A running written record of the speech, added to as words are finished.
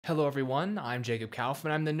Hello everyone, I'm Jacob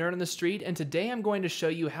Kaufman, I'm the nerd on the street, and today I'm going to show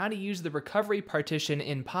you how to use the recovery partition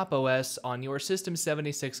in Pop! OS on your System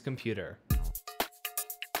 76 computer.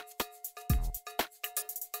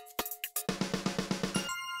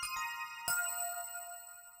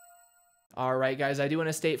 Alright guys, I do want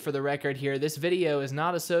to state for the record here, this video is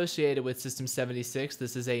not associated with System 76,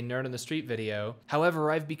 this is a Nerd on the Street video. However,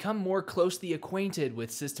 I've become more closely acquainted with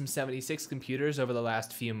System 76 computers over the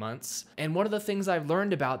last few months, and one of the things I've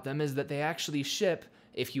learned about them is that they actually ship,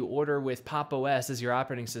 if you order with Pop! OS as your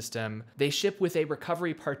operating system, they ship with a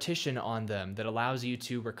recovery partition on them that allows you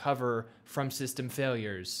to recover from system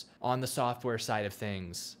failures on the software side of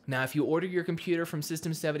things. Now, if you order your computer from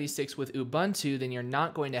System 76 with Ubuntu, then you're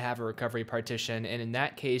not going to have a recovery partition, and in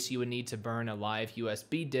that case, you would need to burn a live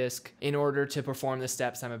USB disk in order to perform the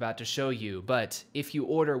steps I'm about to show you. But if you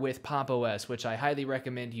order with Pop! OS, which I highly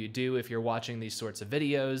recommend you do if you're watching these sorts of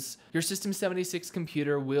videos, your System 76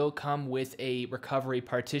 computer will come with a recovery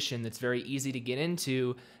partition that's very easy to get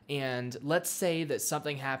into. And let's say that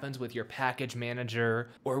something happens with your package manager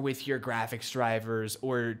or with your graphics drivers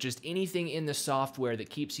or just anything in the software that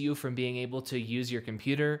keeps you from being able to use your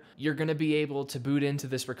computer, you're going to be able to boot into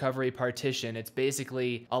this recovery partition. It's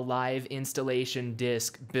basically a live installation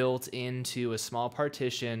disk built into a small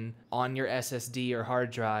partition on your SSD or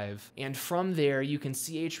hard drive. And from there, you can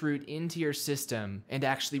chroot into your system and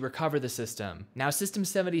actually recover the system. Now, System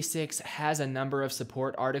 76 has a number of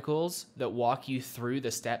support articles that walk you through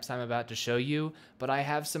the steps I'm about to show you, but I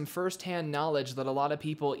have some first-hand knowledge that a lot of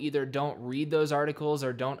people either don't read those articles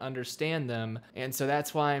or don't understand them, and so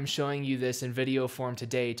that's why I'm showing you this in video form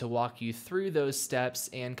today, to walk you through those steps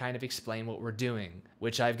and kind of explain what we're doing,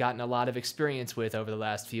 which I've gotten a lot of experience with over the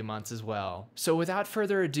last few months as well. So without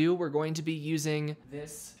further ado, we're going to be using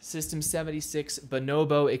this System 76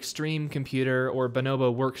 Bonobo Extreme computer, or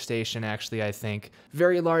Bonobo workstation actually, I think.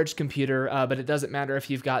 Very large computer, but it doesn't matter if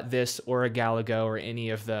you've got this or a Galago or any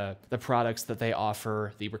of the products that they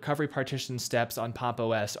offer. The recovery partition steps on Pop!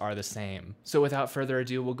 OS are the same. So without further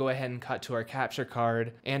ado, we'll go ahead and cut to our capture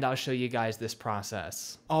card, and I'll show you guys this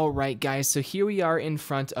process. Alright guys, so here we are in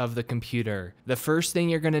front of the computer. The first thing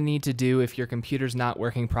you're going to need to do if your computer's not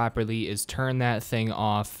working properly is turn that thing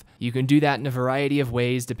off. You can do that in a variety of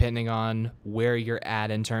ways depending on where you're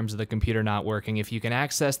at in terms of the computer not working. If you can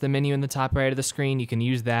access the menu in the top right of the screen, you can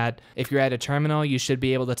use that. If you're at a terminal, you should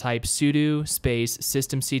be able to type sudo space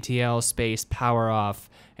systemctl space power off,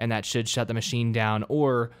 and that should shut the machine down.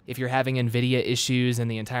 Or if you're having NVIDIA issues and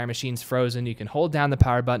the entire machine's frozen, you can hold down the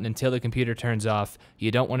power button until the computer turns off.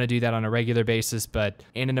 You don't want to do that on a regular basis, but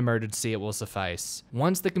in an emergency, it will suffice.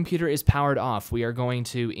 Once the computer is powered off, we are going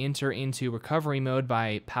to enter into recovery mode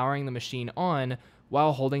by powering the machine on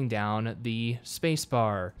while holding down the space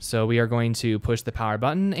bar. So we are going to push the power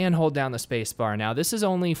button and hold down the space bar. Now, this is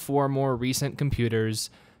only for more recent computers,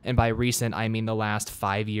 and by recent, I mean the last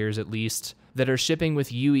 5 years at least, that are shipping with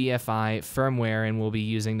UEFI firmware and will be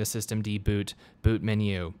using the systemd boot boot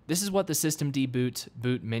menu. This is what the systemd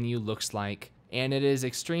boot menu looks like, and it is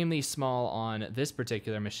extremely small on this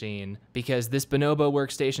particular machine because this Bonobo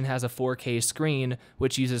workstation has a 4K screen,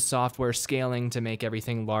 which uses software scaling to make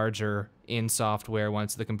everything larger in software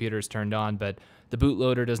once the computer is turned on, but the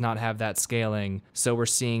bootloader does not have that scaling, so we're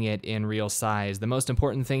seeing it in real size. The most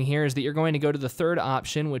important thing here is that you're going to go to the third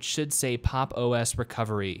option, which should say Pop! OS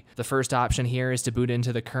Recovery. The first option here is to boot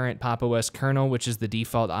into the current Pop! OS kernel, which is the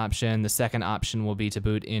default option. The second option will be to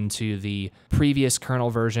boot into the previous kernel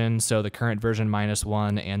version, so the current version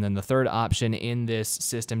 -1, and then the third option in this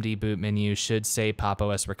systemd boot menu should say Pop!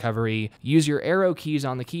 OS Recovery. Use your arrow keys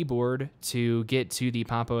on the keyboard to get to the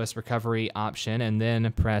Pop! OS Recovery option, and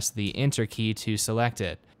then press the Enter key to select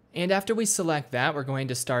it. And after we select that, we're going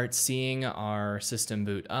to start seeing our system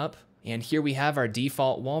boot up. And here we have our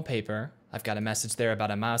default wallpaper. I've got a message there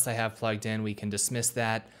about a mouse I have plugged in. We can dismiss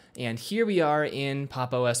that. And here we are in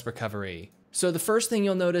Pop! OS Recovery. So the first thing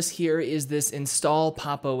you'll notice here is this Install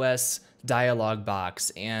Pop! OS dialog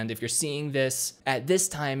box, and if you're seeing this at this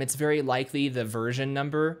time, it's very likely the version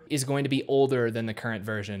number is going to be older than the current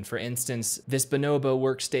version. For instance, this Bonobo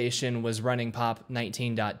workstation was running POP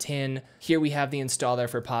 19.10. Here we have the installer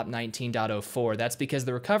for POP 19.04. That's because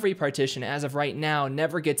the recovery partition, as of right now,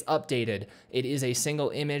 never gets updated. It is a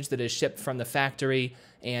single image that is shipped from the factory,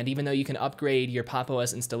 and even though you can upgrade your Pop!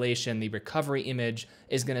 OS installation, the recovery image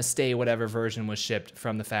is going to stay whatever version was shipped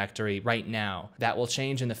from the factory right now. That will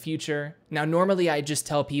change in the future. Now, normally I just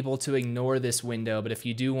tell people to ignore this window, but if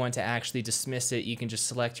you do want to actually dismiss it, you can just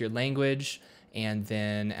select your language and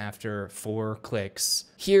then after 4 clicks.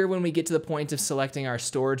 Here, when we get to the point of selecting our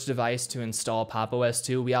storage device to install Pop! OS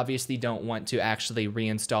 2, we obviously don't want to actually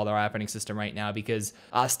reinstall our operating system right now because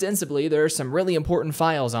ostensibly there are some really important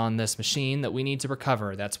files on this machine that we need to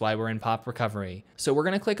recover. That's why we're in Pop! Recovery. So we're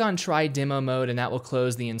gonna click on Try Demo Mode, and that will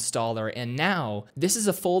close the installer. And now, this is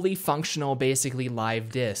a fully functional, basically live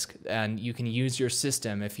disk, and you can use your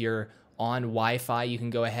system. If you're on Wi-Fi, you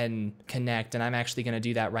can go ahead and connect, and I'm actually gonna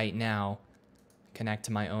do that right now. Connect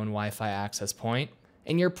to my own Wi-Fi access point.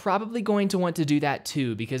 And you're probably going to want to do that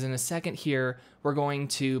too, because in a second here, we're going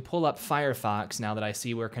to pull up Firefox now that I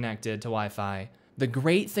see we're connected to Wi-Fi. The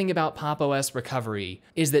great thing about Pop! OS Recovery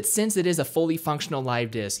is that since it is a fully functional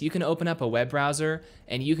live disk, you can open up a web browser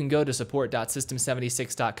and you can go to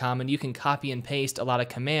support.system76.com and you can copy and paste a lot of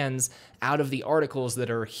commands out of the articles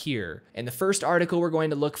that are here. And the first article we're going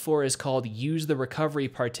to look for is called Use the Recovery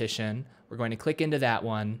Partition. We're going to click into that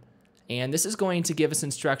one. And this is going to give us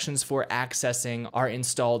instructions for accessing our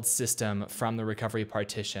installed system from the recovery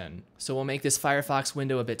partition. So we'll make this Firefox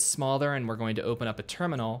window a bit smaller and we're going to open up a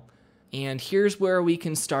terminal. And here's where we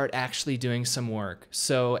can start actually doing some work.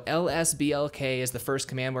 So lsblk is the first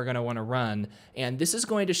command we're going to want to run, and this is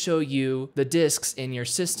going to show you the disks in your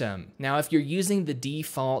system. Now, if you're using the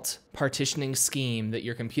default partitioning scheme that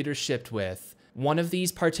your computer shipped with, one of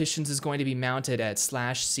these partitions is going to be mounted at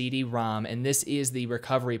 /cd-rom, and this is the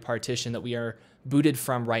recovery partition that we are booted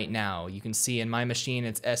from right now. You can see in my machine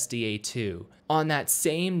it's SDA2. On that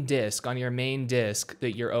same disk, on your main disk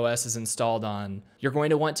that your OS is installed on, you're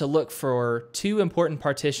going to want to look for 2 important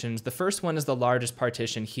partitions. The first one is the largest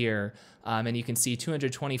partition here, and you can see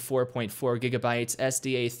 224.4 gigabytes.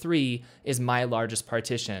 SDA3 is my largest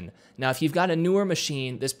partition. Now, if you've got a newer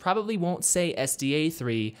machine, this probably won't say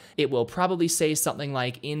SDA3. It will probably say something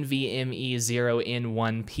like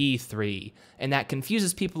NVMe0N1P3, and that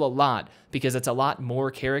confuses people a lot because it's a lot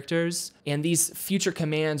more characters, and these future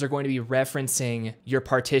commands are going to be referencing your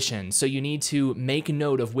partition. So you need to make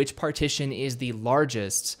note of which partition is the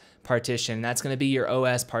largest partition. That's going to be your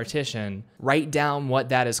OS partition. Write down what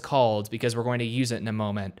that is called because we're going to use it in a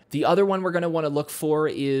moment. The other one we're going to want to look for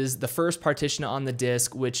is the first partition on the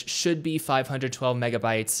disk, which should be 512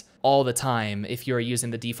 megabytes all the time if you're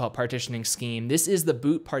using the default partitioning scheme. This is the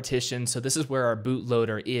boot partition, so this is where our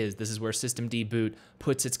bootloader is. This is where systemd boot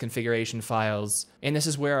puts its configuration files, and this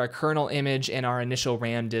is where our kernel image and our initial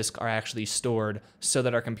RAM disk are actually stored so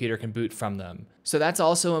that our computer can boot from them. So that's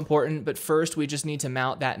also important, but first we just need to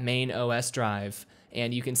mount that main OS drive,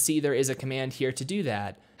 and you can see there is a command here to do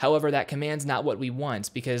that. However, that command's not what we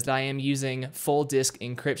want because I am using full disk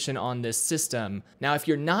encryption on this system. Now, if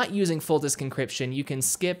you're not using full disk encryption, you can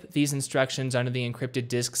skip these instructions under the encrypted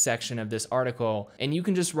disk section of this article, and you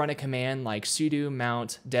can just run a command like sudo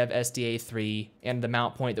mount dev sda3, and the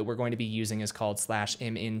mount point that we're going to be using is called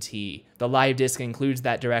 /mnt. The live disk includes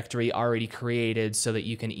that directory already created so that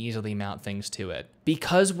you can easily mount things to it.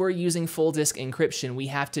 Because we're using full disk encryption, we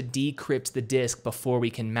have to decrypt the disk before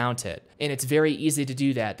we can mount it. And it's very easy to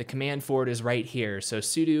do that. The command for it is right here. So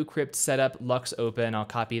sudo crypt setup lux open, I'll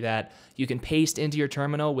copy that. You can paste into your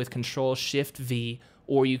terminal with Control-Shift-V,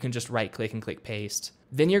 or you can just right click and click paste.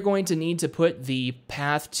 Then you're going to need to put the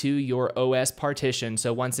path to your OS partition.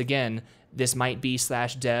 So once again, this might be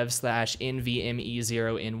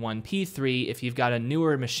 /dev/NVMe0N1P3 if you've got a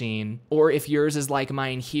newer machine, or if yours is like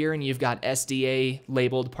mine here and you've got SDA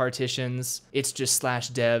labeled partitions, it's just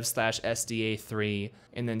 /dev/SDA3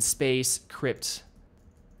 and then space crypt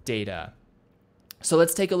data. So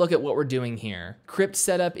let's take a look at what we're doing here. Crypt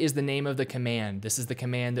setup is the name of the command. This is the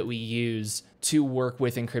command that we use to work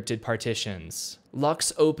with encrypted partitions.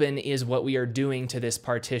 Lux open is what we are doing to this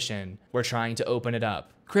partition. We're trying to open it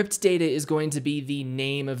up. Crypt data is going to be the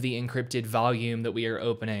name of the encrypted volume that we are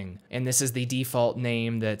opening, and this is the default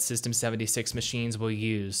name that System76 machines will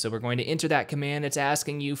use. So we're going to enter that command. It's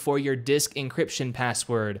asking you for your disk encryption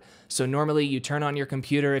password. So normally you turn on your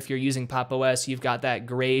computer, if you're using Pop! OS, you've got that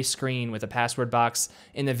gray screen with a password box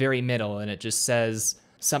in the very middle, and it just says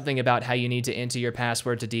something about how you need to enter your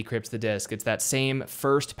password to decrypt the disk. It's that same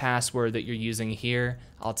first password that you're using here.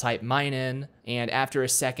 I'll type mine in, and after a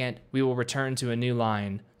second, we will return to a new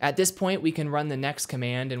line. At this point, we can run the next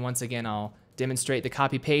command, and once again, I'll demonstrate the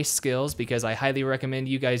copy-paste skills because I highly recommend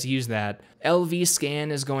you guys use that.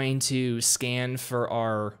 lvscan is going to scan for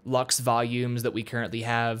our Lux volumes that we currently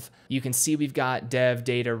have. You can see we've got dev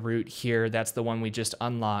data root here. That's the one we just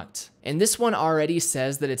unlocked. And this one already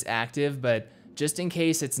says that it's active, but Just in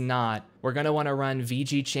case it's not, we're going to want to run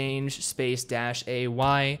vgchange space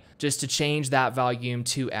 -ay just to change that volume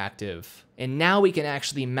to active. And now we can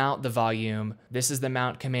actually mount the volume. This is the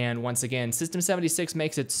mount command. Once again, System76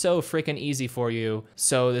 makes it so freaking easy for you.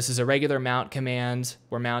 So this is a regular mount command.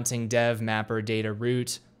 We're mounting dev mapper data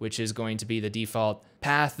root, which is going to be the default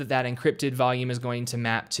path that that encrypted volume is going to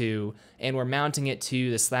map to, and we're mounting it to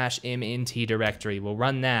the /mnt directory. We'll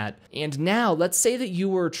run that. And now let's say that you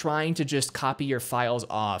were trying to just copy your files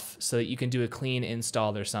off so that you can do a clean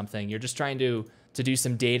install or something. You're just trying to do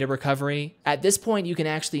some data recovery. At this point, you can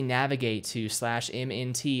actually navigate to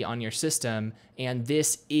 /mnt on your system, and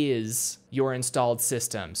this is your installed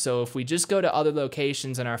system. So if we just go to other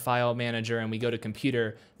locations in our file manager and we go to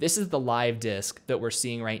computer, this is the live disk that we're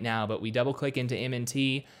seeing right now, but we double click into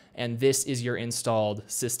MNT, and this is your installed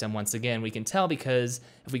system. Once again, we can tell because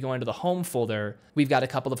if we go into the home folder, we've got a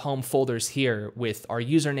couple of home folders here with our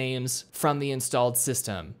usernames from the installed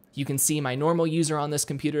system. You can see my normal user on this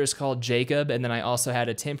computer is called Jacob, and then I also had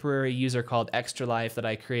a temporary user called Extra Life that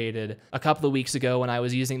I created a couple of weeks ago when I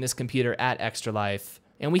was using this computer at Extra Life.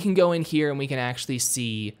 And we can go in here and we can actually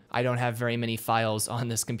see, I don't have very many files on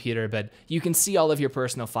this computer, but you can see all of your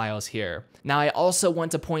personal files here. Now, I also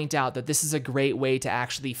want to point out that this is a great way to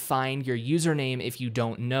actually find your username if you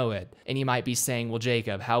don't know it. And you might be saying, well,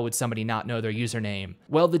 Jacob, how would somebody not know their username?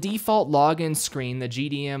 Well, the default login screen, the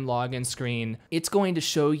GDM login screen, it's going to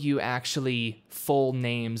show you actually full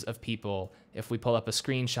names of people. If we pull up a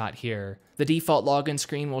screenshot here, the default login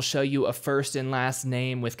screen will show you a first and last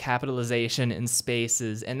name with capitalization and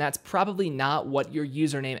spaces, and that's probably not what your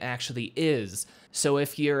username actually is. So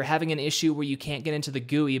if you're having an issue where you can't get into the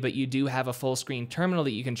GUI, but you do have a full screen terminal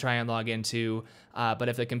that you can try and log into, but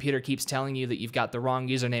if the computer keeps telling you that you've got the wrong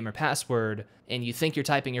username or password, and you think you're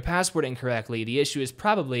typing your password incorrectly, the issue is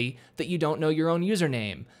probably that you don't know your own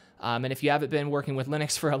username. And if you haven't been working with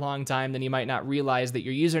Linux for a long time, then you might not realize that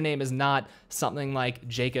your username is not something like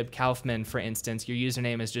Jacob Kaufman, for instance. Your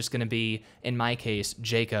username is just going to be, in my case,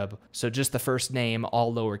 Jacob. So just the first name,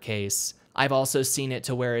 all lowercase. I've also seen it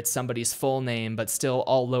to where it's somebody's full name, but still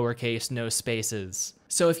all lowercase, no spaces.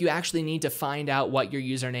 So if you actually need to find out what your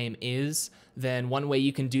username is, then one way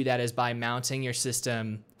you can do that is by mounting your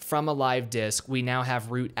system from a live disk. We now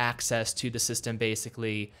have root access to the system,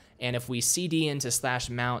 basically. And if we cd into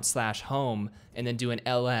 /mount/home and then do an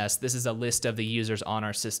ls, this is a list of the users on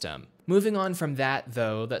our system. Moving on from that,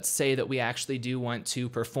 though, let's say that we actually do want to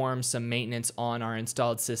perform some maintenance on our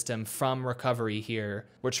installed system from recovery here.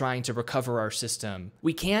 We're trying to recover our system.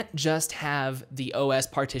 We can't just have the OS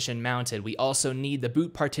partition mounted. We also need the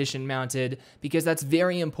boot partition mounted because that's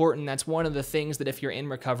very important. That's one of the things that if you're in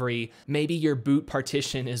recovery, maybe your boot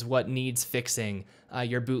partition is what needs fixing.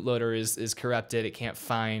 Your bootloader is corrupted. It can't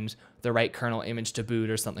find the right kernel image to boot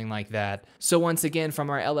or something like that. So once again, from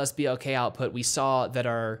our lsblk output, we saw that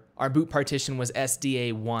our boot partition was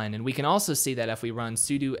SDA1, and we can also see that if we run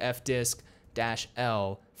sudo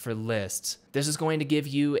fdisk-l for lists. This is going to give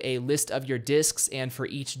you a list of your disks, and for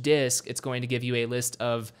each disk, it's going to give you a list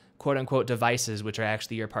of quote-unquote devices, which are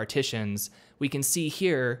actually your partitions. We can see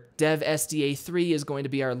here, dev SDA3 is going to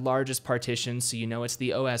be our largest partition, so you know it's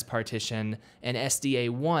the OS partition, and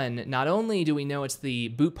SDA1, not only do we know it's the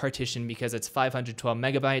boot partition because it's 512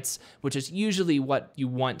 megabytes, which is usually what you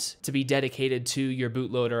want to be dedicated to your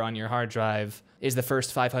bootloader on your hard drive, is the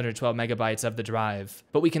first 512 megabytes of the drive.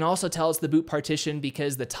 But we can also tell it's the boot partition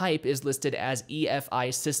because the type is listed as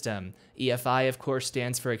EFI system. EFI, of course,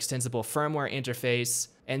 stands for Extensible Firmware Interface,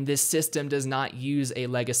 and this system does not use a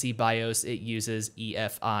legacy BIOS, it uses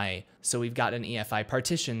EFI. So we've got an EFI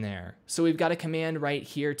partition there. So we've got a command right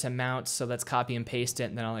here to mount, so let's copy and paste it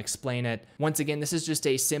and then I'll explain it. Once again, this is just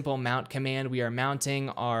a simple mount command. We are mounting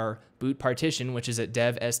our boot partition, which is at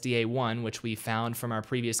dev SDA1, which we found from our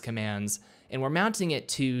previous commands, and we're mounting it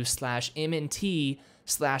to /mnt/boot/EFI.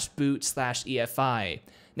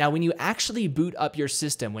 Now, when you actually boot up your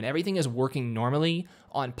system, when everything is working normally,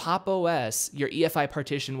 on Pop! OS, your EFI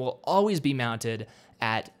partition will always be mounted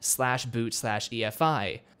at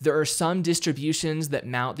 /boot/EFI. There are some distributions that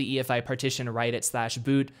mount the EFI partition right at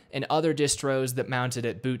 /boot, and other distros that mount it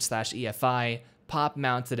at boot/EFI. Pop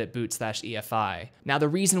mounts it at boot/EFI. Now, the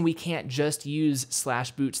reason we can't just use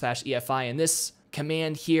 /boot/EFI in this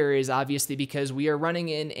command here is obviously because we are running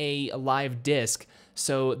in a live disk,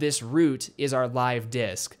 so this root is our live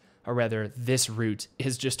disk. Or rather, this root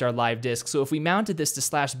is just our live disk. So if we mounted this to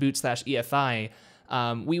 /boot/EFI,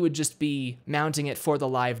 we would just be mounting it for the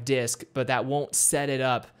live disk, but that won't set it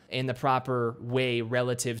up in the proper way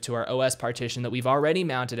relative to our OS partition that we've already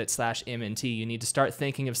mounted at /mnt. You need to start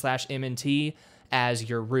thinking of /mnt as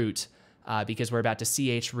your root. because we're about to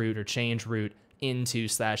chroot or change root into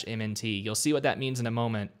 /mnt. You'll see what that means in a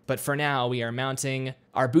moment. But for now, we are mounting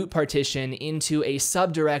our boot partition into a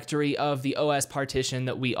subdirectory of the OS partition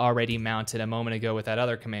that we already mounted a moment ago with that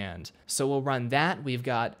other command. So we'll run that. We've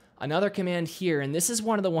got another command here, and this is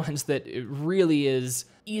one of the ones that it really is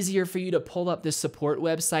easier for you to pull up this support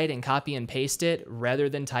website and copy and paste it rather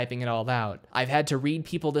than typing it all out. I've had to read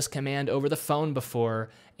people this command over the phone before,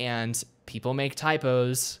 and people make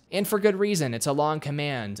typos, and for good reason. It's a long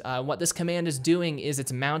command. What this command is doing is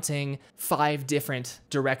it's mounting 5 different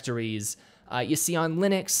directories. You see, on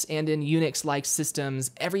Linux and in Unix-like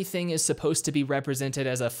systems, everything is supposed to be represented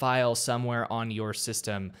as a file somewhere on your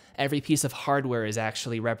system. Every piece of hardware is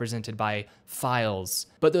actually represented by files.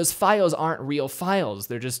 But those files aren't real files.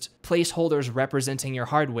 They're just placeholders representing your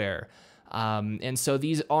hardware. And so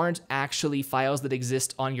these aren't actually files that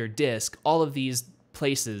exist on your disk. All of these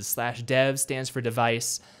places, /dev stands for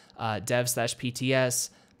device, dev/pts,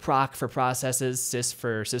 proc for processes, sys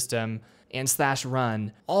for system, and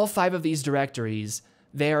 /run. All 5 of these directories,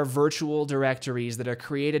 they are virtual directories that are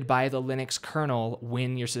created by the Linux kernel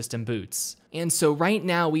when your system boots. And so right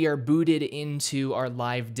now we are booted into our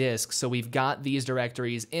live disk. So we've got these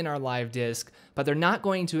directories in our live disk, but they're not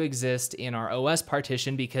going to exist in our OS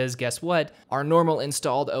partition because guess what? Our normal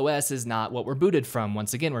installed OS is not what we're booted from.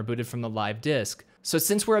 Once again, we're booted from the live disk. So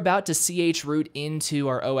since we're about to chroot into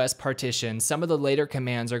our OS partition, some of the later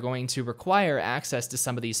commands are going to require access to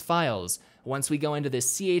some of these files. Once we go into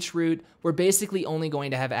this chroot, we're basically only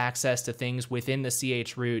going to have access to things within the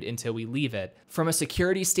chroot until we leave it. From a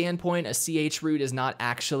security standpoint, a chroot is not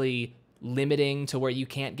actually limiting to where you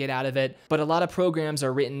can't get out of it, but a lot of programs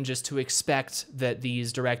are written just to expect that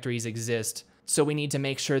these directories exist. So we need to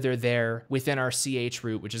make sure they're there within our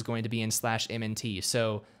chroot, which is going to be in /mnt.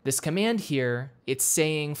 So this command here, it's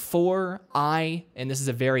saying for I, and this is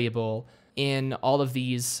a variable, in all of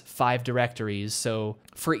these 5 directories. So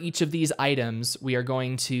for each of these items, we are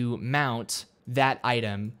going to mount that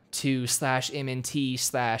item to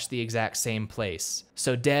 /mnt/ the exact same place.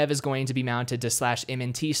 So dev is going to be mounted to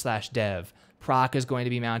 /mnt/dev. Proc is going to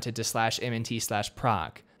be mounted to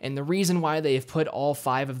 /mnt/proc. And the reason why they've put all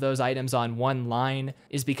 5 of those items on one line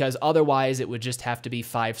is because otherwise it would just have to be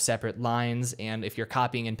 5 separate lines. And if you're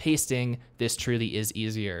copying and pasting, this truly is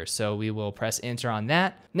easier. So we will press enter on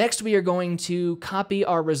that. Next, we are going to copy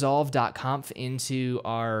our resolve.conf into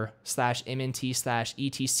our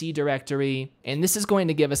 /mnt/etc directory. And this is going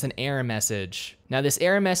to give us an error message. Now this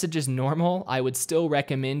error message is normal. I would still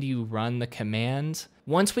recommend you run the command.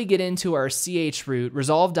 Once we get into our chroot,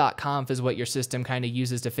 resolve.conf is what your system kind of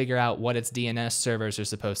uses to figure out what its DNS servers are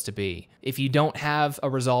supposed to be. If you don't have a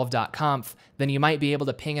resolve.conf, then you might be able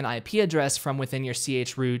to ping an IP address from within your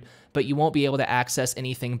chroot, but you won't be able to access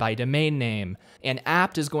anything by domain name. And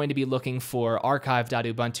apt is going to be looking for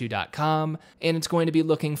archive.ubuntu.com, and it's going to be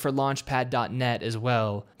looking for launchpad.net as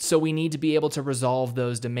well. So we need to be able to resolve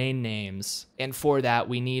those domain names. And for that,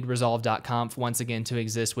 we need resolve.conf once again to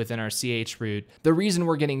exist within our chroot. The reason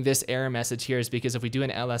we're getting this error message here is because if we do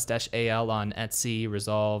an ls-al on etc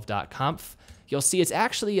resolve.conf, you'll see it's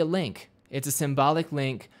actually a link. It's a symbolic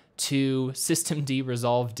link to systemd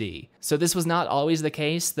resolved. So this was not always the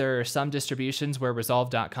case. There are some distributions where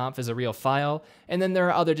resolve.conf is a real file, and then there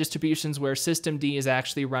are other distributions where systemd is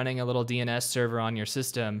actually running a little DNS server on your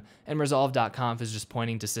system, and resolve.conf is just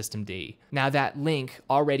pointing to systemd. Now that link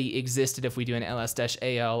already existed if we do an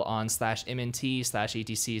ls-al on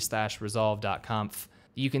 /mnt/etc/resolve.conf.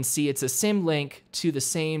 You can see it's a symlink to the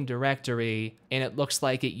same directory, and it looks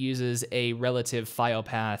like it uses a relative file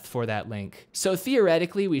path for that link. So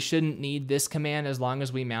theoretically, we shouldn't need this command as long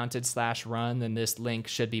as we mounted /run, then this link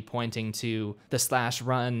should be pointing to the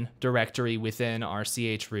 /run directory within our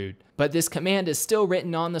chroot. But this command is still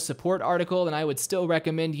written on the support article, and I would still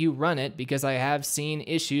recommend you run it because I have seen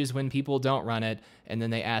issues when people don't run it, and then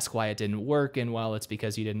they ask why it didn't work, and well, it's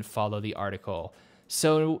because you didn't follow the article.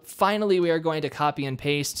 So finally, we are going to copy and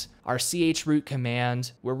paste our chroot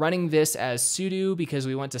command. We're running this as sudo because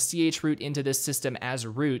we want to chroot into this system as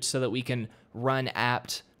root so that we can run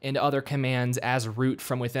apt and other commands as root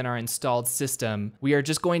from within our installed system. We are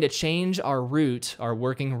just going to change our root, our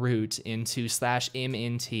working root, into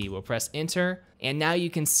 /mnt. We'll press enter, and now you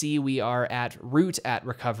can see we are at root at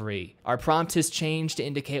recovery. Our prompt has changed to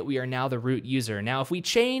indicate we are now the root user. Now, if we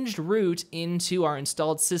changed root into our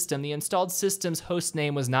installed system, the installed system's host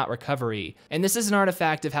name was not recovery. And this is an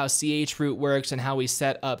artifact of how chroot works and how we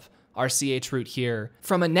set up our chroot here.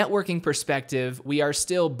 From a networking perspective, we are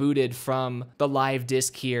still booted from the live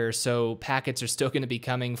disk here, so packets are still going to be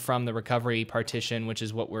coming from the recovery partition, which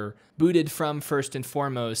is what we're booted from first and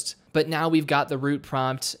foremost. But now we've got the root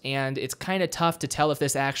prompt, and it's kind of tough to tell if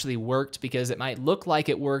this actually worked because it might look like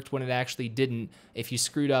it worked when it actually didn't if you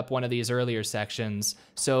screwed up one of these earlier sections.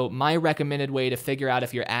 So my recommended way to figure out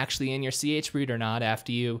if you're actually in your chroot or not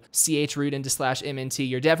after you chroot into /mnt,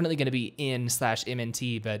 you're definitely going to be in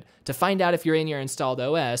 /mnt, but to find out if you're in your installed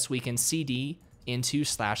OS, we can cd into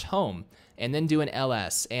 /home and then do an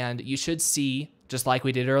ls, and you should see, just like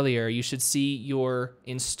we did earlier, you should see your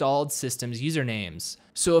installed system's usernames.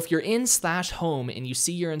 So if you're in /home and you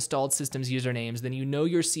see your installed system's usernames, then you know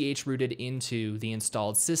you're chrooted into the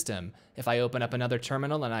installed system. If I open up another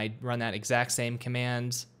terminal and I run that exact same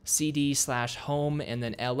command, cd/home and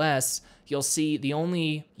then ls, you'll see the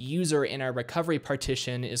only user in our recovery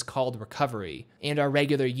partition is called recovery, and our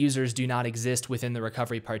regular users do not exist within the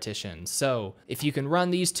recovery partition. So if you can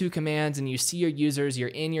run these two commands and you see your users, you're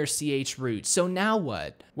in your chroot. So now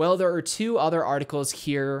what? Well, there are two other articles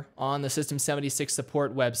here on the System76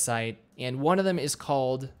 support website, and one of them is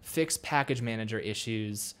called Fix Package Manager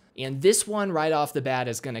Issues. And this one right off the bat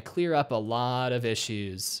is going to clear up a lot of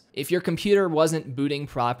issues. If your computer wasn't booting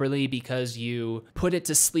properly because you put it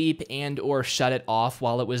to sleep and or shut it off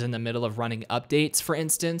while it was in the middle of running updates, for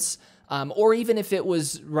instance, or even if it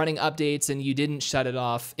was running updates and you didn't shut it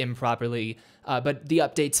off improperly, but the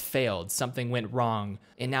updates failed, something went wrong,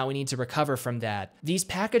 and now we need to recover from that. These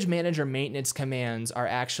package manager maintenance commands are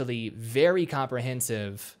actually very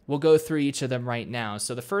comprehensive. We'll go through each of them right now.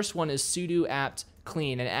 So the first one is sudo apt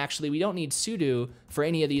clean, and actually we don't need sudo for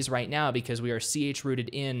any of these right now because we are chrooted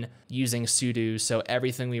in using sudo, so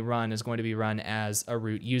everything we run is going to be run as a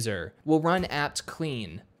root user. We'll run apt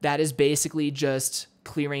clean. That is basically just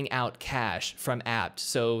clearing out cache from apt,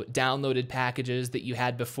 so downloaded packages that you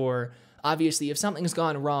had before. Obviously, if something's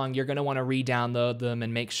gone wrong, you're going to want to re-download them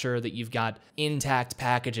and make sure that you've got intact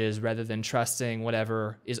packages rather than trusting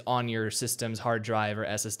whatever is on your system's hard drive or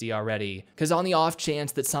SSD already. Because on the off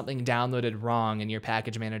chance that something downloaded wrong and your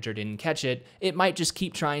package manager didn't catch it, it might just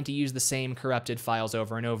keep trying to use the same corrupted files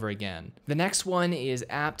over and over again. The next one is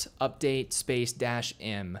apt-update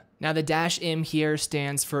 -m. Now the -m here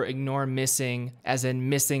stands for ignore missing, as in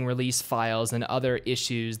missing release files and other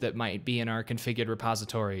issues that might be in our configured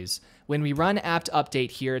repositories. When we run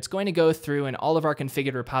apt-update here, it's going to go through in all of our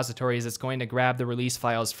configured repositories, it's going to grab the release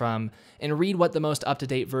files from and read what the most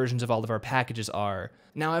up-to-date versions of all of our packages are.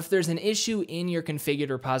 Now if there's an issue in your configured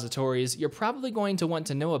repositories, you're probably going to want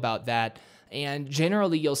to know about that, and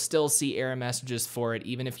generally you'll still see error messages for it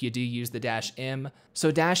even if you do use the -m.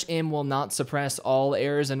 So -m will not suppress all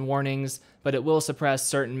errors and warnings, but it will suppress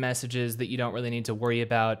certain messages that you don't really need to worry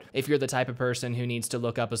about if you're the type of person who needs to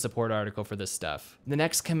look up a support article for this stuff. The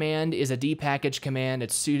next command is a dpackage command.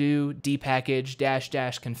 It's sudo dpackage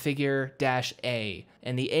 --configure -a,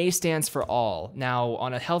 and the A stands for all. Now,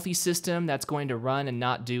 on a healthy system, that's going to run and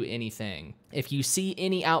not do anything. If you see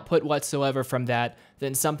any output whatsoever from that,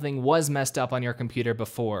 then something was messed up on your computer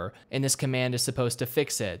before, and this command is supposed to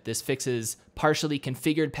fix it. This fixes partially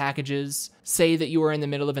configured packages. Say that you were in the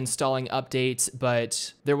middle of installing updates,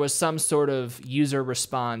 but there was some sort of user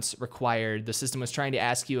response required. The system was trying to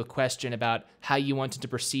ask you a question about how you wanted to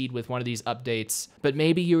proceed with one of these updates, but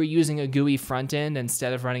maybe you were using a GUI front end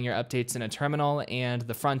instead of running your updates in a terminal, and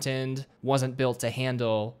the front end wasn't built to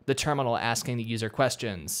handle the terminal asking the user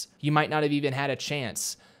questions. You might not have even had a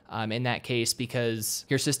chance in that case, because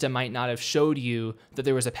your system might not have showed you that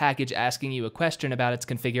there was a package asking you a question about its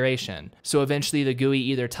configuration. So eventually the GUI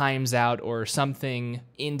either times out or something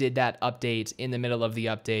ended that update in the middle of the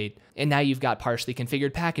update, and now you've got partially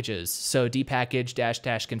configured packages. So dpackage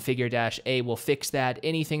 --configure -a will fix that.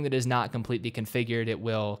 Anything that is not completely configured, it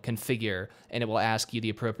will configure, and it will ask you the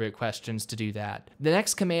appropriate questions to do that. The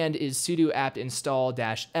next command is sudo apt install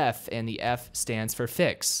 -f, and the F stands for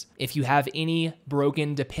fix. If you have any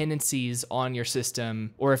broken dependencies on your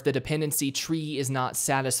system, or if the dependency tree is not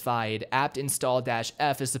satisfied, apt install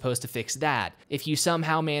 -f is supposed to fix that. If you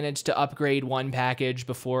somehow manage to upgrade one package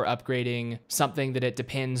before upgrading something that it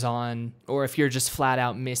depends on, or if you're just flat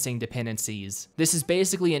out missing dependencies. This is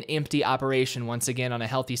basically an empty operation. Once again, on a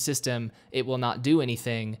healthy system, it will not do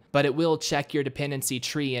anything, but it will check your dependency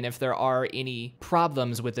tree, and if there are any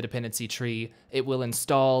problems with the dependency tree, it will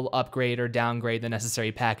install, upgrade, or downgrade the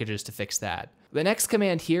necessary packages to fix that. The next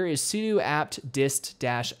command here is sudo apt dist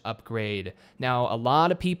 -upgrade. Now, a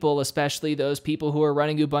lot of people, especially those people who are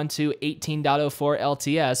running Ubuntu 18.04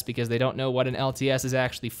 LTS, because they don't know what an LTS is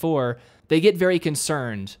actually for, they get very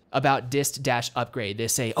concerned about dist-upgrade. They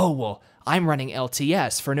say, oh, well, I'm running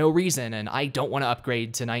LTS for no reason, and I don't want to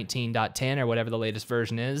upgrade to 19.10 or whatever the latest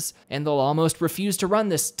version is, and they'll almost refuse to run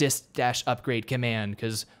this dist-upgrade command,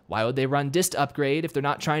 because why would they run dist-upgrade if they're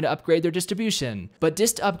not trying to upgrade their distribution? But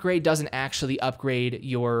dist-upgrade doesn't actually upgrade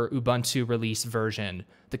your Ubuntu release version.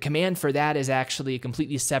 The command for that is actually a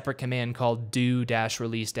completely separate command called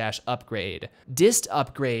do-release-upgrade.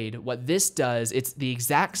 Dist-upgrade, what this does, it's the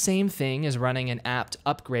exact same thing as running an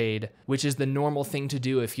apt-upgrade, which is the normal thing to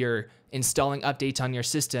do if you're installing updates on your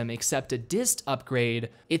system, except a dist upgrade,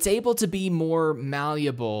 it's able to be more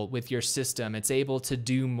malleable with your system. It's able to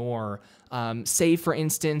do more. Say, for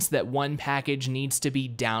instance, that one package needs to be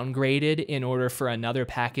downgraded in order for another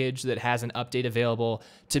package that has an update available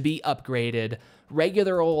to be upgraded.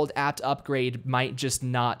 Regular old apt upgrade might just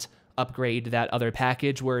not upgrade that other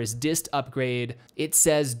package, whereas dist upgrade, it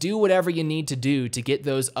says do whatever you need to do to get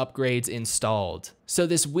those upgrades installed. So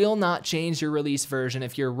this will not change your release version.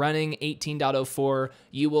 If you're running 18.04,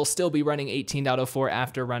 you will still be running 18.04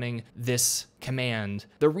 after running this command.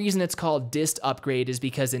 The reason it's called dist upgrade is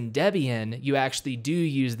because in Debian, you actually do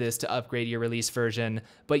use this to upgrade your release version,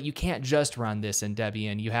 but you can't just run this in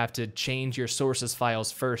Debian. You have to change your sources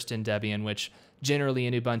files first in Debian, which generally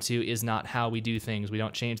in Ubuntu is not how we do things. We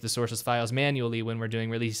don't change the sources files manually when we're doing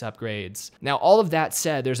release upgrades. Now, all of that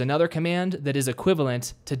said, there's another command that is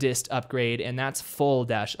equivalent to dist upgrade, and that's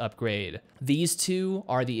full-upgrade. These two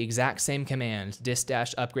are the exact same commands,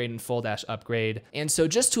 dist-upgrade and full-upgrade. And so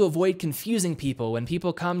just to avoid confusing people, when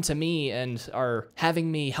people come to me and are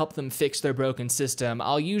having me help them fix their broken system,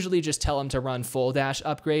 I'll usually just tell them to run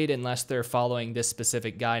full-upgrade unless they're following this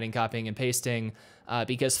specific guide and copying and pasting.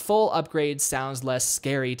 Because full upgrade sounds less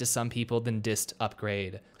scary to some people than dist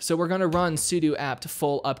upgrade. So we're going to run sudo apt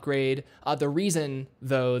full upgrade. The reason,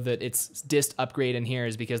 though, that it's dist upgrade in here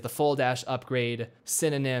is because the full-upgrade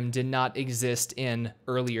synonym did not exist in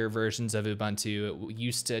earlier versions of Ubuntu. It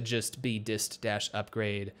used to just be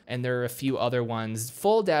dist-upgrade. And there are a few other ones.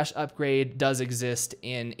 Full-upgrade does exist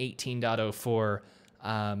in 18.04.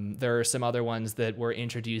 There are some other ones that were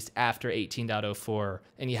introduced after 18.04,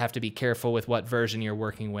 and you have to be careful with what version you're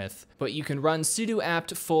working with. But you can run sudo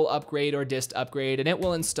apt full upgrade or dist upgrade, and it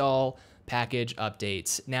will install package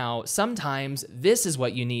updates. Now, sometimes this is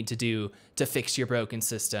what you need to do to fix your broken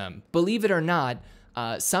system. Believe it or not,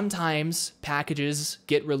 sometimes packages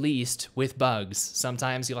get released with bugs.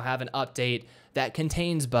 Sometimes you'll have an update that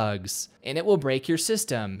contains bugs, and it will break your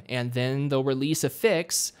system, and then they'll release a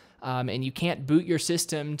fix. And you can't boot your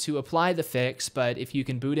system to apply the fix, but if you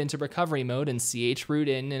can boot into recovery mode and chroot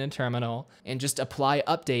in a terminal and just apply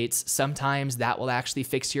updates, sometimes that will actually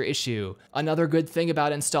fix your issue. Another good thing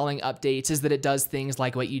about installing updates is that it does things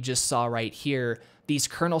like what you just saw right here. These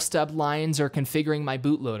kernel stub lines are configuring my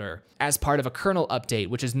bootloader as part of a kernel update,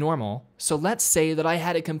 which is normal. So let's say that I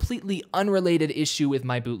had a completely unrelated issue with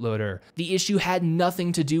my bootloader. The issue had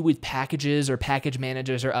nothing to do with packages or package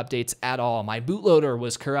managers or updates at all. My bootloader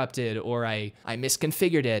was corrupted, or I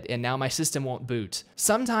misconfigured it, and now my system won't boot.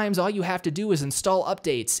 Sometimes all you have to do is install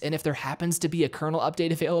updates, and if there happens to be a kernel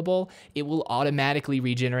update available, it will automatically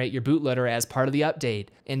regenerate your bootloader as part of the update.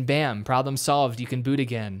 And bam, problem solved, you can boot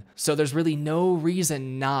again. So there's really no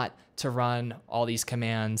reason not to run all these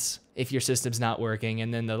commands if your system's not working.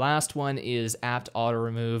 And then the last one is apt auto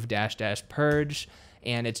remove -- purge.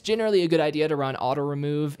 And it's generally a good idea to run auto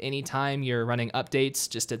remove anytime you're running updates,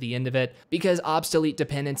 just at the end of it, because obsolete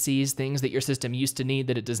dependencies, things that your system used to need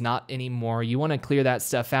that it does not anymore, you want to clear that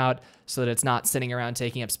stuff out so that it's not sitting around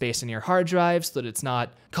taking up space in your hard drive, so that it's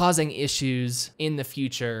not causing issues in the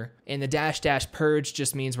future. And the -- purge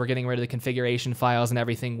just means we're getting rid of the configuration files and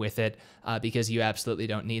everything with it, because you absolutely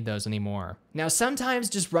don't need those anymore. Now, sometimes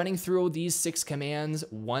just running through these 6 commands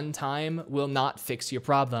one time will not fix your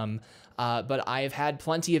problem. But I've had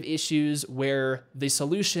plenty of issues where the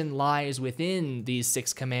solution lies within these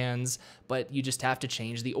 6 commands, but you just have to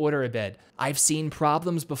change the order a bit. I've seen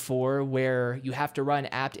problems before where you have to run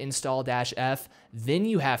apt install -f, then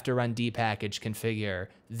you have to run dpackage configure,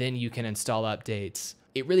 then you can install updates.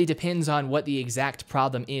 It really depends on what the exact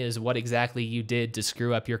problem is, what exactly you did to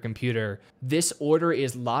screw up your computer. This order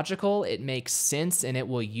is logical, it makes sense, and it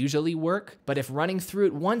will usually work, but if running through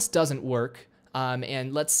it once doesn't work,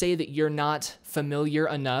 and let's say that you're not familiar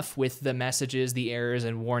enough with the messages, the errors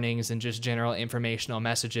and warnings, and just general informational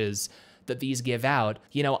messages, that these give out,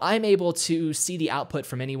 you know, I'm able to see the output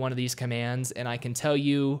from any one of these commands, and I can tell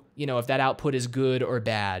you, you know, if that output is good or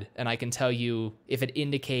bad, and I can tell you if it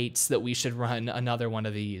indicates that we should run another one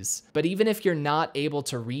of these. But even if you're not able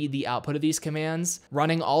to read the output of these commands,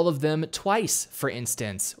 running all of them twice, for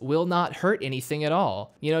instance, will not hurt anything at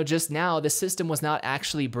all. You know, just now, the system was not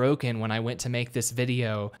actually broken when I went to make this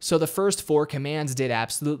video, so the first 4 commands did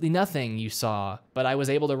absolutely nothing, you saw, but I was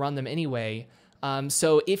able to run them anyway.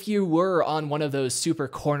 So if you were on one of those super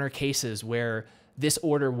corner cases where this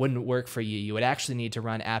order wouldn't work for you, you would actually need to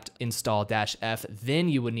run apt-install-f, then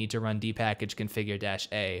you would need to run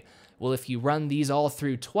dpackage-configure-a. Well, if you run these all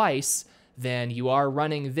through twice, then you are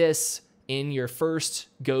running this in your first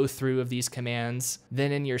go through of these commands.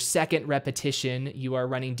 Then in your second repetition, you are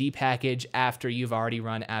running dpackage after you've already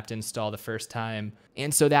run apt-install the first time.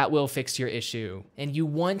 And so that will fix your issue. And you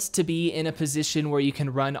want to be in a position where you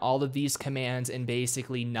can run all of these commands and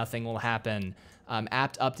basically nothing will happen.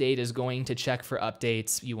 Apt-update is going to check for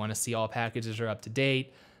updates. You want to see all packages are up to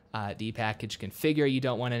date. Dpackage-configure, you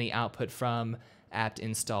don't want any output from.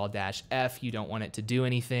 apt-install-f, you don't want it to do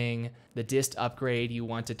anything. The dist upgrade, you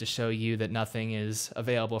want it to show you that nothing is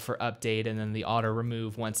available for update, and then the auto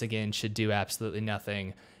remove, once again, should do absolutely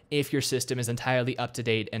nothing if your system is entirely up to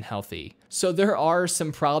date and healthy. So there are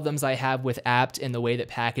some problems I have with apt in the way that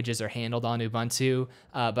packages are handled on Ubuntu,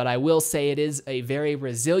 but I will say it is a very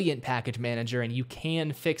resilient package manager, and you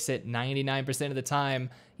can fix it 99% of the time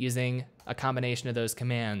using a combination of those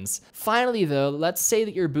commands. Finally though, let's say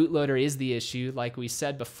that your bootloader is the issue. Like we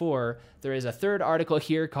said before, there is a third article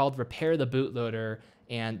here called Repair the Bootloader,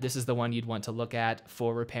 and this is the one you'd want to look at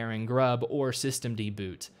for repairing grub or system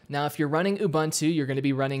deboot. Now, if you're running Ubuntu, you're going to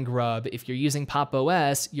be running grub. If you're using Pop!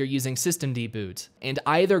 OS, you're using system deboot. And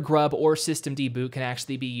either grub or system deboot can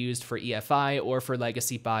actually be used for EFI or for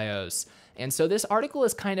legacy BIOS. And so this article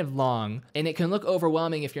is kind of long, and it can look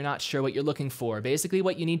overwhelming if you're not sure what you're looking for. Basically,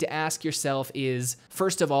 what you need to ask yourself is,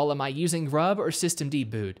 first of all, am I using grub or system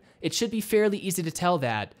deboot? It should be fairly easy to tell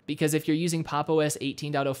that, because if you're using Pop! OS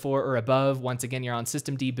 18.04 or above, once again, you're on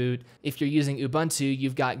system deboot. If you're using Ubuntu,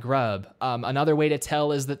 you've got grub. Another way to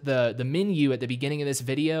tell is that the menu at the beginning of this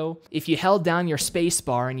video, if you held down your space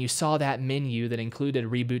bar and you saw that menu that included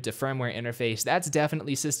reboot to firmware interface, that's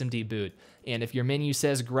definitely system deboot. And if your menu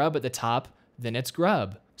says grub at the top, then it's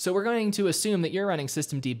grub. So we're going to assume that you're running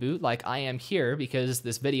system deboot like I am here, because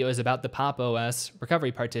this video is about the Pop! OS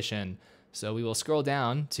recovery partition. So we will scroll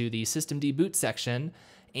down to the system deboot section,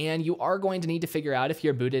 and you are going to need to figure out if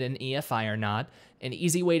you're booted in EFI or not. An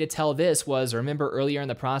easy way to tell this was, remember earlier in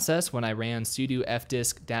the process when I ran sudo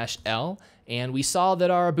fdisk-l, and we saw that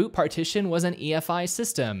our boot partition was an EFI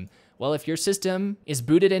system. Well, if your system is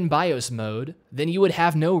booted in BIOS mode, then you would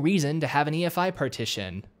have no reason to have an EFI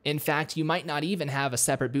partition. In fact, you might not even have a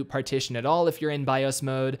separate boot partition at all if you're in BIOS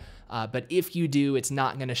mode, but if you do, it's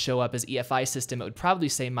not going to show up as EFI system. It would probably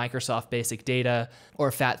say Microsoft Basic Data or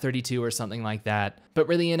FAT32 or something like that. But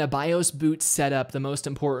really, in a BIOS boot setup, the most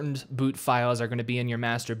important boot files are going to be in your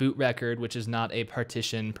master boot record, which is not a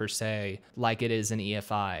partition per se, like it is in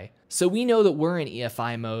EFI. So we know that we're in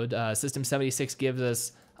EFI mode. System76 gives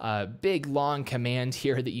us a big long command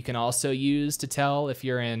here that you can also use to tell if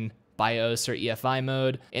you're in BIOS or EFI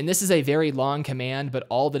mode. And this is a very long command, but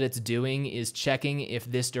all that it's doing is checking if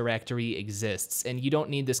this directory exists. And you don't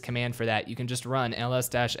need this command for that. You can just run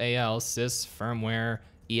ls-al sys firmware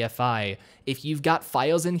EFI. If you've got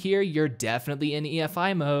files in here, you're definitely in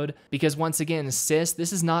EFI mode, because once again, sys,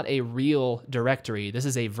 this is not a real directory. This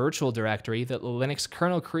is a virtual directory that the Linux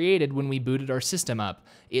kernel created when we booted our system up.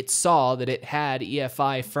 It saw that it had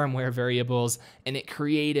EFI firmware variables, and it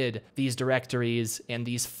created these directories, and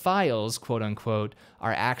these files, quote unquote,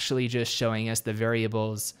 are actually just showing us the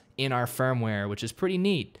variables in our firmware, which is pretty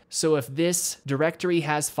neat. So if this directory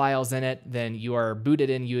has files in it, then you are booted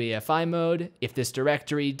in UEFI mode. If this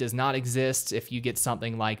directory does not exist, if you get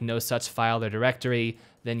something like no such file or directory,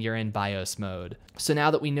 then you're in BIOS mode. So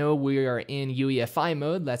now that we know we are in UEFI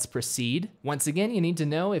mode, let's proceed. Once again, you need to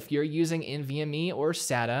know if you're using NVMe or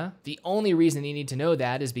SATA. The only reason you need to know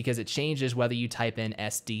that is because it changes whether you type in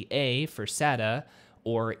SDA for SATA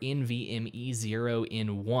or NVMe 0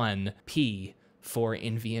 in 1P for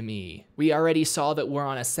NVMe. We already saw that we're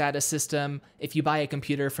on a SATA system. If you buy a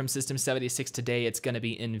computer from System76 today, it's going to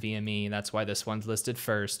be NVMe. That's why this one's listed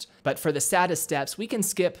first. But for the SATA steps, we can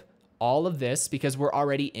skip all of this because we're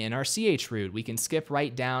already in our chroot. We can skip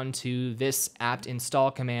right down to this apt install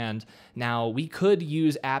command. Now, we could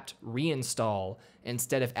use apt reinstall,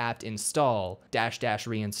 instead of apt-install --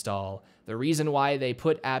 reinstall. The reason why they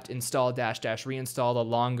put apt-install -- reinstall, the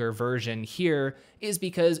longer version here, is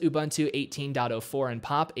because Ubuntu 18.04 and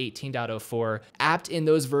Pop 18.04, apt in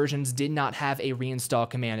those versions did not have a reinstall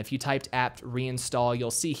command. If you typed apt reinstall,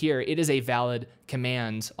 you'll see here it is a valid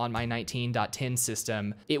command on my 19.10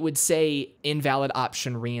 system. It would say invalid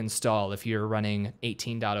option reinstall if you're running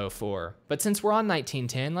 18.04. But since we're on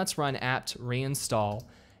 19.10, let's run apt reinstall.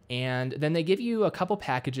 And then they give you a couple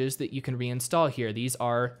packages that you can reinstall here. These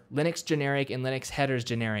are Linux generic and Linux headers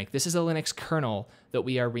generic. This is a Linux kernel that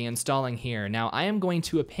we are reinstalling here. Now I am going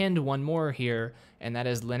to append one more here, and that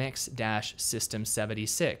is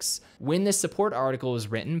Linux-System76. When this support article was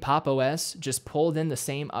written, Pop! OS just pulled in the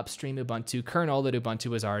same upstream Ubuntu kernel that Ubuntu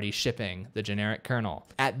was already shipping, the generic kernel.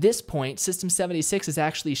 At this point, System76 is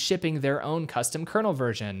actually shipping their own custom kernel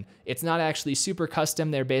version. It's not actually super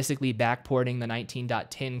custom, they're basically backporting the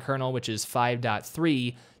 19.10 kernel, which is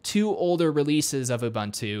 5.3, to older releases of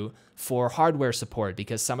Ubuntu for hardware support,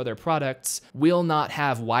 because some of their products will not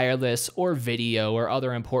have wireless or video or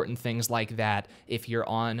other important things like that if you're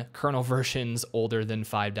on kernel versions older than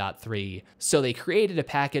 5.3. So they created a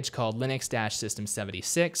package called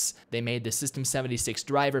Linux-System76. They made the System76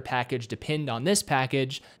 driver package depend on this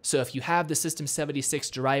package. So if you have the System76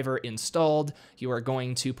 driver installed, you are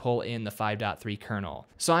going to pull in the 5.3 kernel.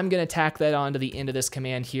 So I'm going to tack that onto the end of this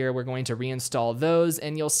command here. We're going to reinstall those,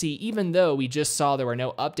 and you'll see even though we just saw there were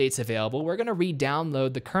no updates available, we're going to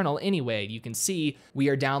re-download the kernel anyway. You can see we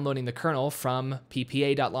are downloading the kernel from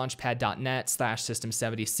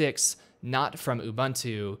ppa.launchpad.net/system76, not from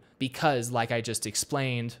Ubuntu, because like I just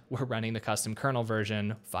explained, we're running the custom kernel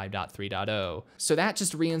version 5.3.0. So that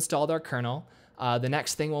just reinstalled our kernel. The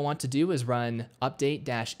next thing we'll want to do is run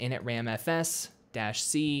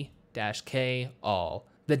update-initramfs-c-k all.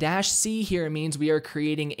 The -c here means we are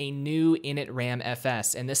creating a new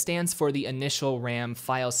initramfs, and this stands for the initial RAM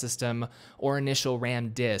file system or initial RAM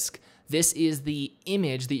disk. This is the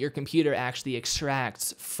image that your computer actually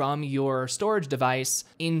extracts from your storage device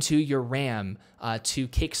into your RAM to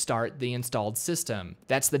kickstart the installed system.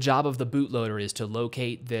 That's the job of the bootloader, is to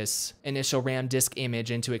locate this initial RAM disk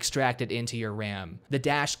image and to extract it into your RAM. The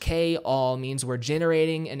 -k all means we're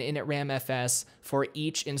generating an initramfs for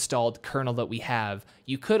each installed kernel that we have.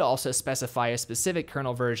 You could also specify a specific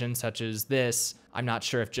kernel version such as this. I'm not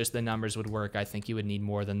sure if just the numbers would work. I think you would need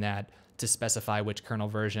more than that to specify which kernel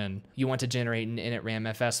version you want to generate an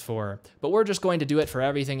initramfs for. But we're just going to do it for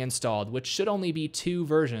everything installed, which should only be 2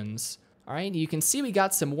 versions. All right, you can see we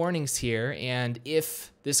got some warnings here, and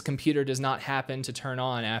if this computer does not happen to turn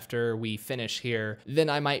on after we finish here, then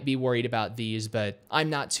I might be worried about these, but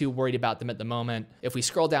I'm not too worried about them at the moment. If we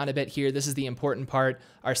scroll down a bit here, this is the important part.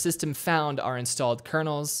 Our system found our installed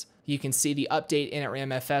kernels. You can see the update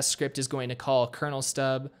initramfs script is going to call kernel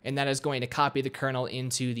stub, and that is going to copy the kernel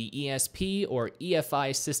into the ESP or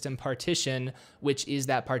EFI system partition, which is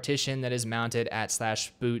that partition that is mounted at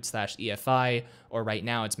 /boot/EFI, or right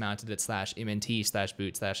now it's mounted at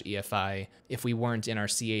 /mnt/boot/EFI if we weren't in our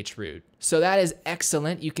ch root. So that is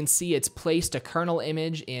excellent. You can see it's placed a kernel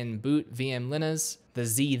image in boot VM Linux. The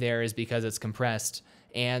Z there is because it's compressed.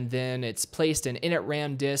 And then it's placed an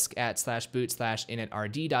initram disk at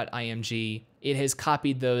 /boot/initrd.img. It has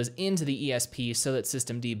copied those into the ESP so that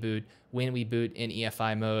systemd boot, when we boot in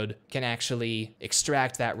EFI mode, can actually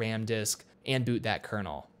extract that RAM disk and boot that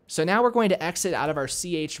kernel. So now we're going to exit out of our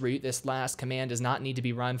ch root. This last command does not need to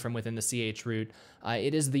be run from within the ch root.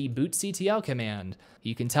 It is the bootctl command.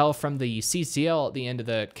 You can tell from the CTL at the end of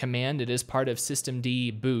the command, it is part of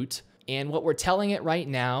systemd boot. And what we're telling it right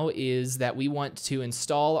now is that we want to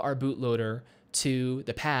install our bootloader to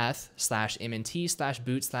the path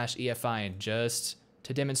 /mnt/boot/EFI. And just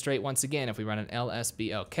to demonstrate once again, if we run an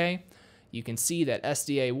lsblk, you can see that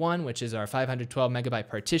SDA1, which is our 512 megabyte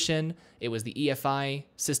partition, it was the EFI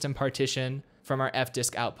system partition from our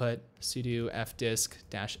fdisk output, sudo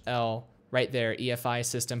fdisk-l. Right there, EFI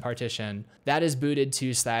system partition. That is booted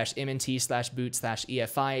to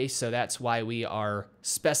 /mnt/boot/EFI, so that's why we are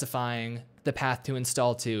specifying the path to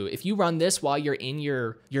install to. If you run this while you're in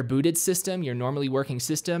your booted system, your normally working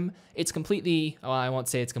system, it's completely, well, I won't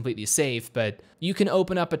say it's completely safe, but you can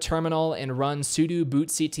open up a terminal and run sudo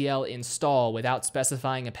bootctl install without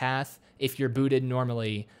specifying a path if you're booted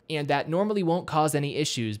normally, and that normally won't cause any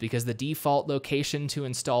issues because the default location to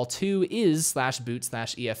install to is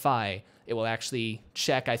 /boot/EFI. It will actually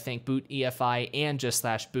check, I think, boot EFI and just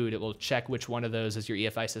 /boot. It will check which one of those is your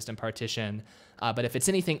EFI system partition. But if it's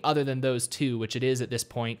anything other than those two, which it is at this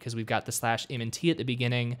point because we've got the /m and t at the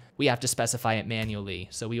beginning, we have to specify it manually.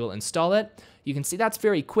 So we will install it. You can see that's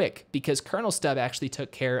very quick because kernel stub actually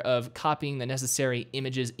took care of copying the necessary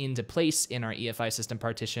images into place in our EFI system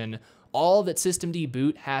partition. All that systemd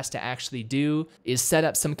boot has to actually do is set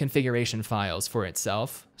up some configuration files for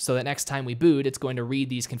itself so that next time we boot, it's going to read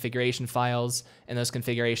these configuration files, and those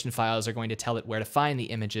configuration files are going to tell it where to find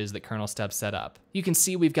the images that kernel stub set up. You can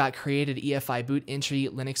see we've got created EFI boot entry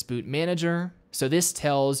Linux boot manager. So this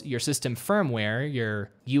tells your system firmware, your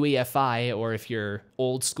UEFI, or if you're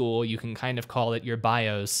old school, you can kind of call it your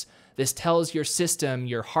BIOS. This tells your system,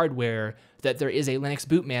 your hardware, that there is a Linux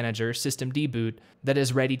boot manager, systemd boot, that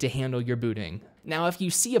is ready to handle your booting. Now, if you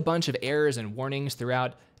see a bunch of errors and warnings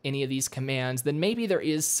throughout any of these commands, then maybe there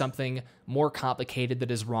is something more complicated that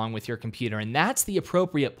is wrong with your computer, and that's the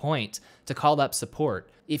appropriate point to call up support.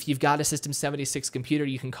 If you've got a System76 computer,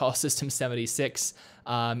 you can call System76.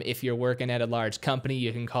 If you're working at a large company,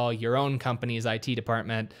 you can call your own company's IT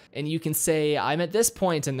department, and you can say, I'm at this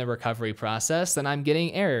point in the recovery process, and I'm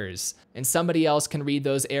getting errors. And somebody else can read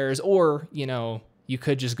those errors, or, you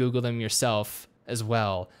could just Google them yourself as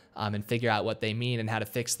well, and figure out what they mean and how to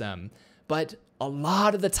fix them. But a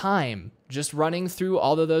lot of the time, just running through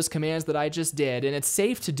all of those commands that I just did, and it's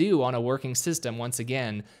safe to do on a working system once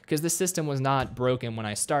again, because the system was not broken when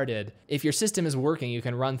I started. If your system is working, you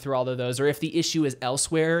can run through all of those, or if the issue is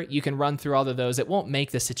elsewhere, you can run through all of those. It won't make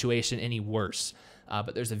the situation any worse,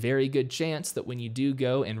 but there's a very good chance that when you do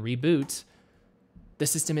go and reboot, the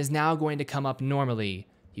system is now going to come up normally.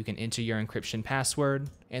 You can enter your encryption password,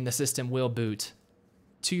 and the system will boot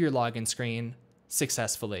to your login screen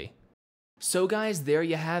successfully. So guys, there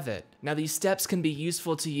you have it. Now these steps can be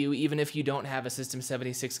useful to you even if you don't have a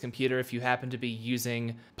System76 computer, if you happen to be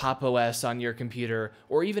using Pop! OS on your computer,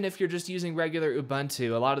 or even if you're just using regular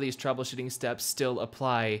Ubuntu. A lot of these troubleshooting steps still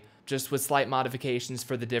apply, just with slight modifications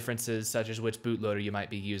for the differences, such as which bootloader you might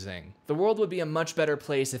be using. The world would be a much better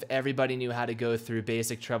place if everybody knew how to go through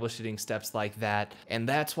basic troubleshooting steps like that, and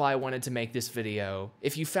that's why I wanted to make this video.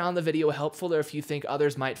 If you found the video helpful, or if you think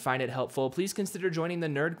others might find it helpful, please consider joining the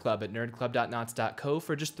Nerd Club at nerdclub.knots.co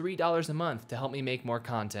for just $3 a month to help me make more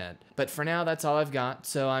content. But for now, that's all I've got,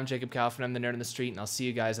 so I'm Jacob Kaufman, I'm the Nerd on the Street, and I'll see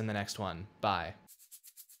you guys in the next one. Bye.